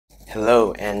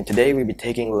Hello, and today we'll be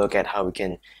taking a look at how we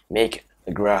can make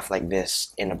a graph like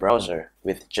this in a browser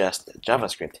with just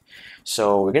JavaScript.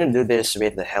 So we're going to do this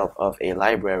with the help of a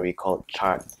library called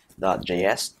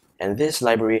chart.js. And this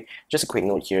library, just a quick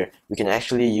note here, we can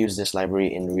actually use this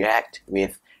library in React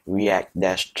with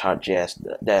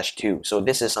React-ChartJS-2. So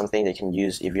this is something that you can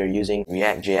use if you're using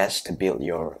ReactJS to build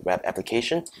your web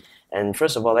application. And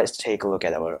first of all, let's take a look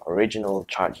at our original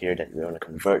chart here that we want to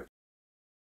convert.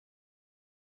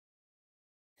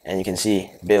 And you can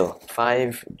see Bill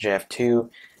 5, Jeff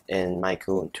 2, and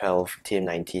Michael 12, Tim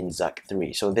 19, Zuck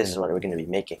 3. So this is what we're going to be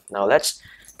making. Now let's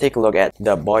take a look at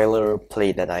the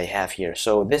boilerplate that I have here.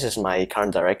 So this is my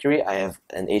current directory. I have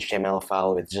an HTML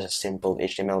file with just a simple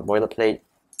HTML boilerplate.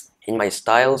 In my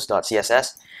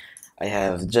styles.css, I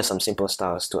have just some simple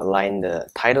styles to align the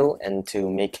title and to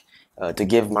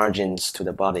give margins to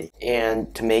the body.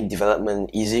 And to make development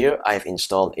easier, I've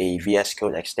installed a VS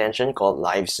Code extension called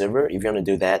Live Server. If you want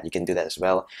to do that, you can do that as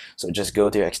well. So just go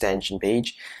to your extension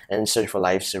page and search for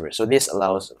Live Server. So this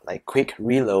allows like quick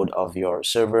reload of your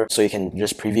server, so you can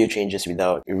just preview changes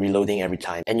without reloading every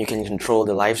time. And you can control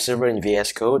the Live Server in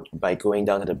VS Code by going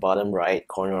down to the bottom right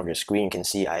corner of your screen. You can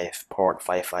see I have port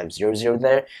 5500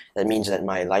 there. That means that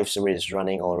my Live Server is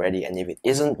running already, and if it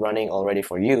isn't running already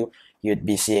for you, you'd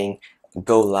be seeing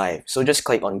go live. So just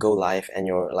click on go live and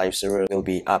your live server will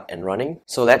be up and running.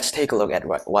 So let's take a look at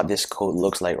what this code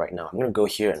looks like right now. I'm going to go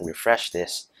here and refresh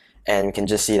this, and we can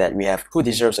just see that we have who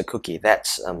deserves a cookie.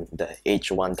 That's the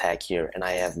h1 tag here, and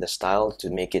I have the style to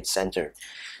make it center.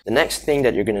 The next thing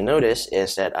that you're going to notice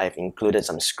is that I've included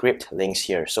some script links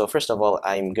here. So first of all,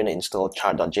 I'm going to install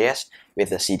chart.js with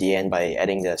the CDN by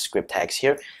adding the script tags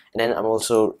here. And then I'm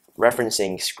also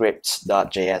referencing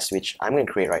scripts.js, which I'm going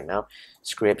to create right now,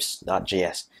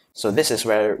 scripts.js. So this is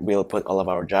where we'll put all of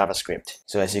our JavaScript.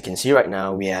 So as you can see right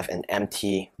now, we have an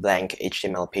empty blank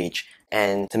HTML page.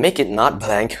 And to make it not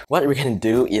blank, what we're going to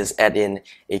do is add in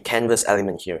a canvas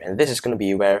element here. And this is going to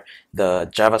be where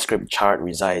the JavaScript chart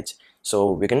resides.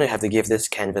 So we're going to have to give this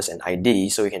canvas an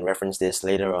ID so we can reference this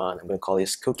later on. I'm going to call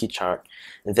this cookie chart.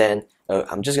 And then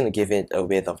I'm just going to give it a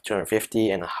width of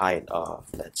 250 and a height of,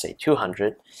 let's say,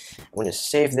 200. I'm going to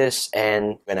save this,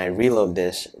 and when I reload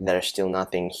this, there's still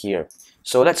nothing here.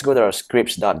 So let's go to our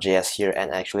scripts.js here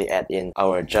and actually add in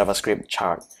our JavaScript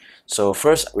chart. So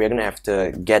first, we're going to have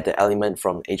to get the element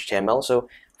from HTML. So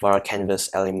var canvas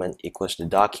element equals to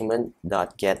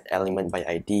document.get element by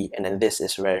ID, and then this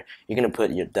is where you're going to put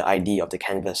the ID of the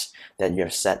canvas that you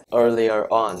have set earlier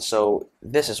on. So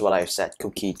this is what I've set,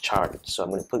 cookie chart. So I'm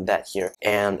going to put that here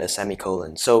and a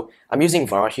semicolon. So I'm using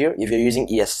var here. If you're using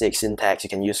ES6 syntax, you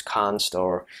can use const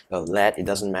or let, it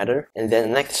doesn't matter. And then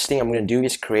the next thing I'm going to do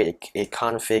is create a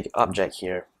config object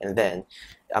here, and then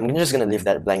I'm just going to leave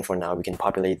that blank for now. We can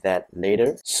populate that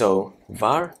later. So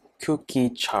var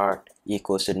cookie chart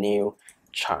equals to new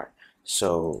chart.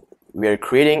 So we're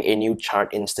creating a new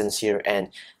chart instance here, and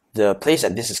the place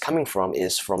that this is coming from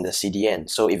is from the CDN.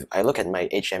 So if I look at my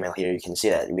HTML here, you can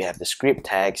see that we have the script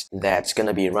tags that's going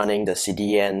to be running the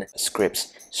CDN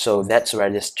scripts. So that's where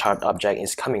this chart object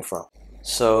is coming from.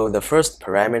 So the first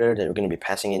parameter that we're going to be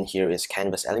passing in here is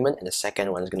canvas element, and the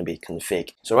second one is going to be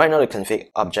config. So right now the config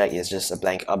object is just a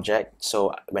blank object.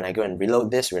 So when I go and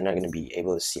reload this, we're not going to be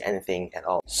able to see anything at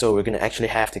all. So we're going to actually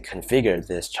have to configure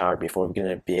this chart before we're going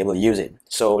to be able to use it.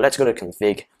 So let's go to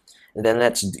config, and then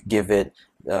let's give it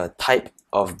the type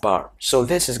of bar. So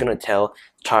this is going to tell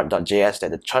chart.js that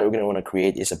the chart we're going to want to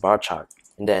create is a bar chart.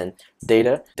 And then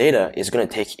data is going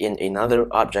to take in another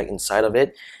object inside of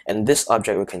it, and this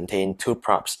object will contain two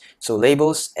props, so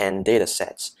labels and data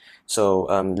sets. So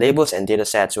labels and data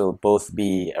sets will both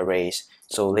be arrays.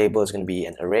 So label is going to be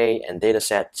an array, and data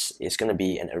sets is going to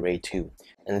be an array too.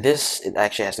 And this, it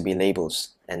actually has to be labels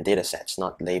and data sets,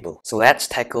 not label. So let's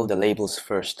tackle the labels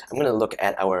first. I'm going to look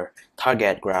at our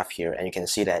target graph here, and you can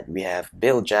see that we have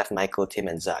Bill, Jeff, Michael, Tim,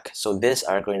 and Zuck. So these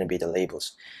are going to be the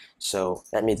labels. So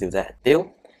let me do that.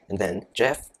 Bill, and then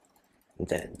Jeff, and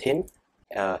then Tim.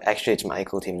 Actually, it's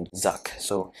Michael, Tim, Zuck.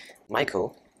 So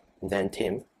Michael, and then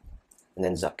Tim, and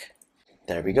then Zuck.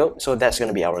 There we go. So that's going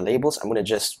to be our labels. I'm going to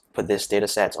just put this data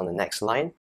sets on the next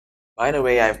line. By the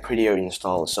way, I have Prettier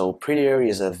installed. So Prettier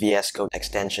is a VS Code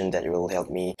extension that will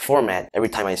help me format every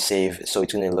time I save, so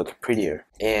it's going to look prettier.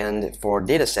 And for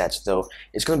datasets though,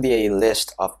 it's going to be a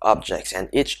list of objects, and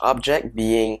each object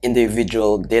being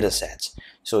individual datasets.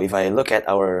 So if I look at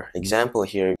our example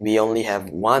here, we only have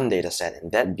one dataset,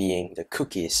 and that being the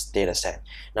cookies dataset.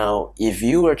 Now, if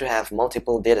you were to have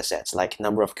multiple datasets, like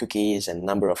number of cookies and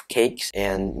number of cakes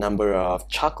and number of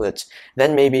chocolates,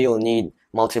 then maybe you'll need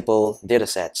multiple data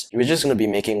sets. We're just going to be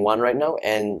making one right now,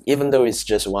 and even though it's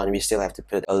just one, we still have to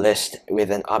put a list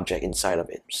with an object inside of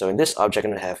it. So in this object,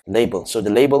 I'm going to have label. So the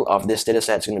label of this data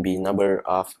set is going to be number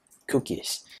of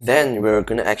cookies. Then we're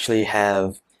going to actually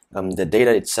have the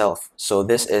data itself. So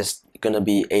this is going to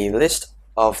be a list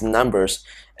of numbers,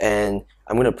 and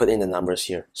I'm going to put in the numbers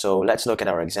here. So let's look at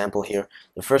our example here.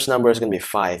 The first number is going to be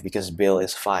 5 because Bill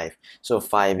is 5. So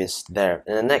 5 is there.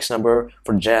 And the next number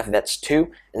for Jeff, that's 2.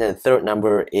 And then the third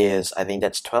number is, I think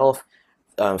that's 12.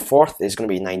 Fourth is going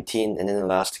to be 19. And then the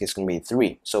last is going to be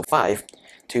 3. So 5,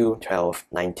 2, 12,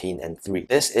 19, and 3.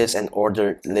 This is an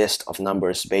ordered list of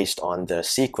numbers based on the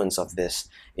sequence of this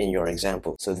in your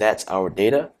example. So that's our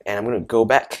data. And I'm going to go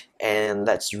back and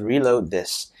let's reload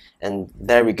this. And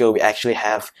there we go, we actually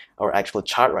have our actual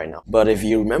chart right now. But if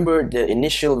you remember the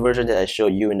initial version that I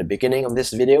showed you in the beginning of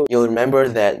this video, you'll remember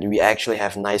that we actually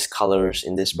have nice colors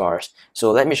in these bars.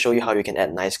 So let me show you how you can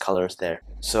add nice colors there.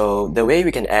 So the way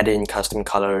we can add in custom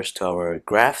colors to our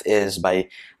graph is by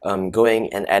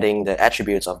going and adding the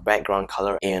attributes of background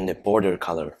color and the border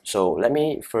color. So let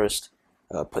me first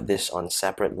put this on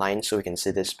separate lines so we can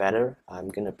see this better. I'm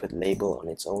gonna put label on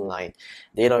its own line,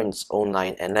 data on its own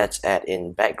line, and let's add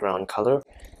in background color.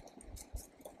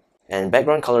 And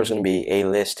background color is going to be a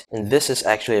list, and this is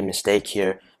actually a mistake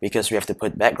here because we have to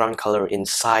put background color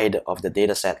inside of the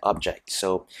dataset object.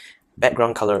 So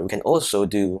background color, we can also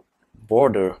do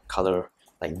border color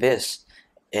like this,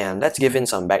 and let's give in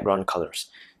some background colors.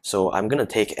 So I'm gonna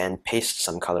take and paste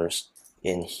some colors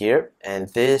in here, and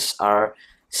these are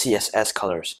CSS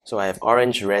colors. So I have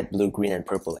orange, red, blue, green, and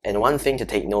purple. And one thing to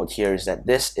take note here is that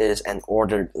this is an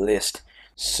ordered list.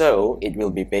 So it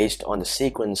will be based on the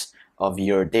sequence of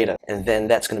your data. And then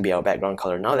that's going to be our background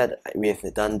color. Now that we've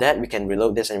done that, we can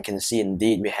reload this and we can see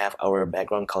indeed we have our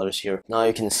background colors here. Now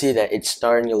you can see that it's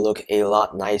starting to look a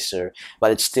lot nicer,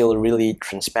 but it's still really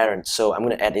transparent. So I'm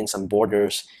going to add in some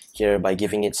borders here by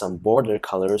giving it some border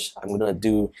colors. I'm going to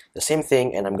do the same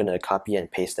thing and I'm going to copy and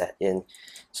paste that in.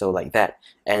 So like that.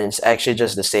 And it's actually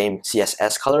just the same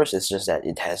CSS colors, it's just that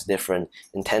it has different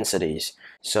intensities.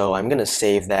 So I'm gonna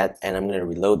save that and I'm gonna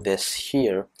reload this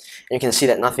here. And you can see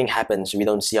that nothing happens, we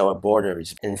don't see our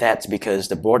borders. And that's because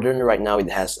the border right now, it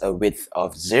has a width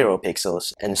of 0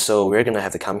 pixels. And so we're gonna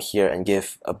have to come here and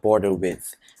give a border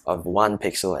width of 1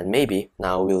 pixel, and maybe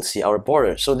now we'll see our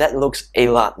border. So that looks a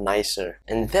lot nicer.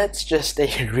 And that's just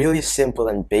a really simple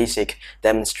and basic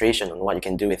demonstration on what you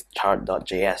can do with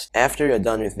chart.js. After you're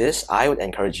done with this, I would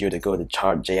encourage you to go to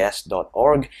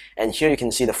chartjs.org, and here you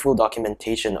can see the full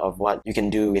documentation of what you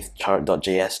can do with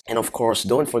chart.js. And of course,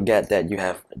 don't forget that you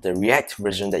have the React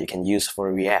version that you can use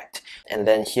for React. And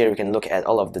then here we can look at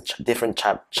all of the different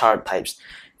chart types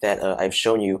that I've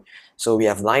shown you. So we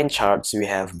have line charts, we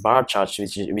have bar charts,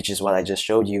 which is what I just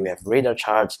showed you. We have radar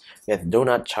charts, we have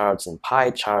donut charts and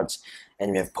pie charts,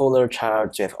 and we have polar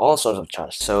charts, we have all sorts of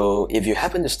charts. So if you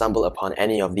happen to stumble upon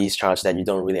any of these charts that you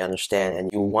don't really understand and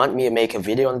you want me to make a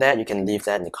video on that, you can leave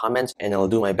that in the comments and I'll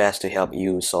do my best to help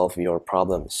you solve your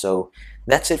problem. So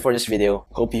that's it for this video.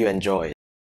 Hope you enjoyed.